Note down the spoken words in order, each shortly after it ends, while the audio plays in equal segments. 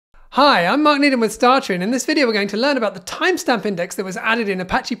Hi, I'm Mark Needham with StarTree, and in this video we're going to learn about the timestamp index that was added in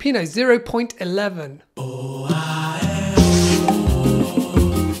Apache Pinot 0.11.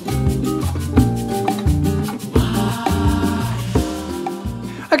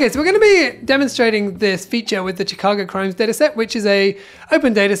 Okay, so we're going to be demonstrating this feature with the Chicago crimes dataset, which is an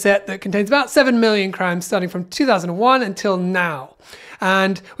open dataset that contains about 7 million crimes starting from 2001 until now.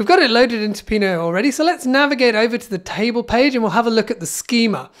 And we've got it loaded into Pinot already, so let's navigate over to the table page and we'll have a look at the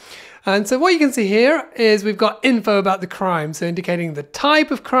schema. And so what you can see here is we've got info about the crime, so indicating the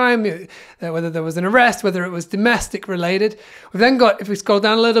type of crime, whether there was an arrest, whether it was domestic related. We've then got, if we scroll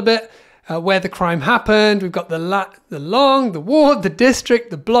down a little bit, where the crime happened. We've got the long, the ward, the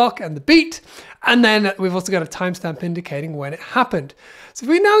district, the block, and the beat. And then we've also got a timestamp indicating when it happened. So if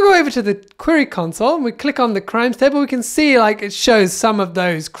we now go over to the query console and we click on the crimes table, we can see like it shows some of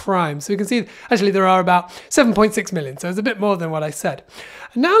those crimes. So we can see actually there are about 7.6 million. So it's a bit more than what I said.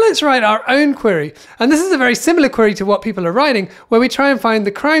 And now let's write our own query. And this is a very similar query to what people are writing, where we try and find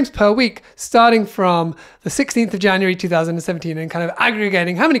the crimes per week starting from the 16th of January 2017 and kind of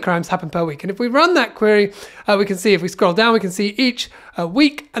aggregating how many crimes happen per week. And if we run that query, we can see, if we scroll down, we can see each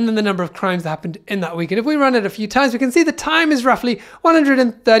week and then the number of crimes that happened in that week. And if we run it a few times, we can see the time is roughly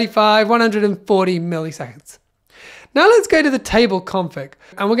 135, 140 milliseconds. Now let's go to the table config,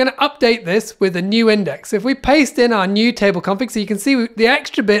 and we're going to update this with a new index. So if we paste in our new table config, so you can see the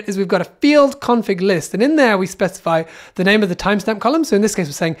extra bit is we've got a field config list, and in there we specify the name of the timestamp column. So in this case,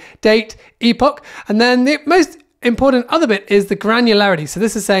 we're saying date, epoch, and then the most important other bit is the granularity. So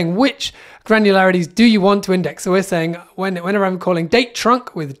this is saying which granularities do you want to index. So we're saying whenever I'm calling date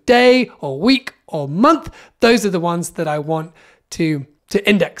trunk with day or week or month, those are the ones that I want to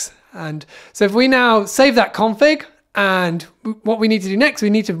index. And so if we now save that config, and what we need to do next, we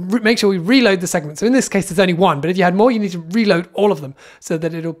need to make sure we reload the segment. So in this case, there's only one, but if you had more, you need to reload all of them so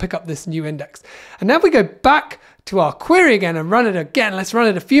that it'll pick up this new index. And now if we go back to our query again and run it again, let's run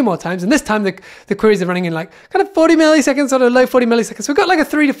it a few more times. And this time the queries are running in like kind of 40 milliseconds, sort of low 40 milliseconds. So we've got like a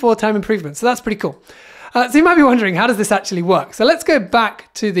 3 to 4 time improvement. So that's pretty cool. So you might be wondering, how does this actually work? So let's go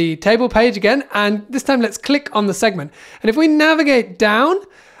back to the table page again. And this time let's click on the segment. And if we navigate down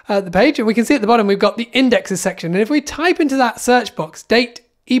the page, and we can see at the bottom we've got the indexes section, and if we type into that search box date,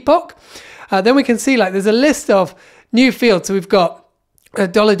 epoch, then we can see like there's a list of new fields. So we've got a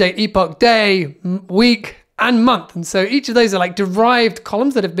 $date, epoch, day, week, and month, and so each of those are like derived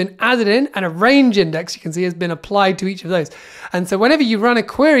columns that have been added in, and a range index you can see has been applied to each of those. And so whenever you run a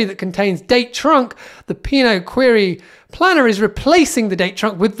query that contains date trunk, the Pinot query planner is replacing the date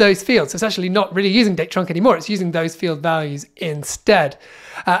trunk with those fields. So it's actually not really using date trunk anymore, it's using those field values instead.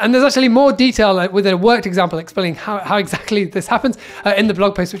 And there's actually more detail with a worked example explaining how exactly this happens in the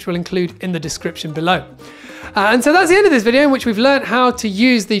blog post, which we'll include in the description below. And so that's the end of this video, in which we've learned how to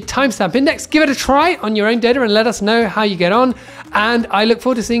use the timestamp index. Give it a try on your own data and let us know how you get on. And I look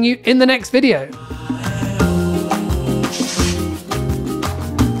forward to seeing you in the next video.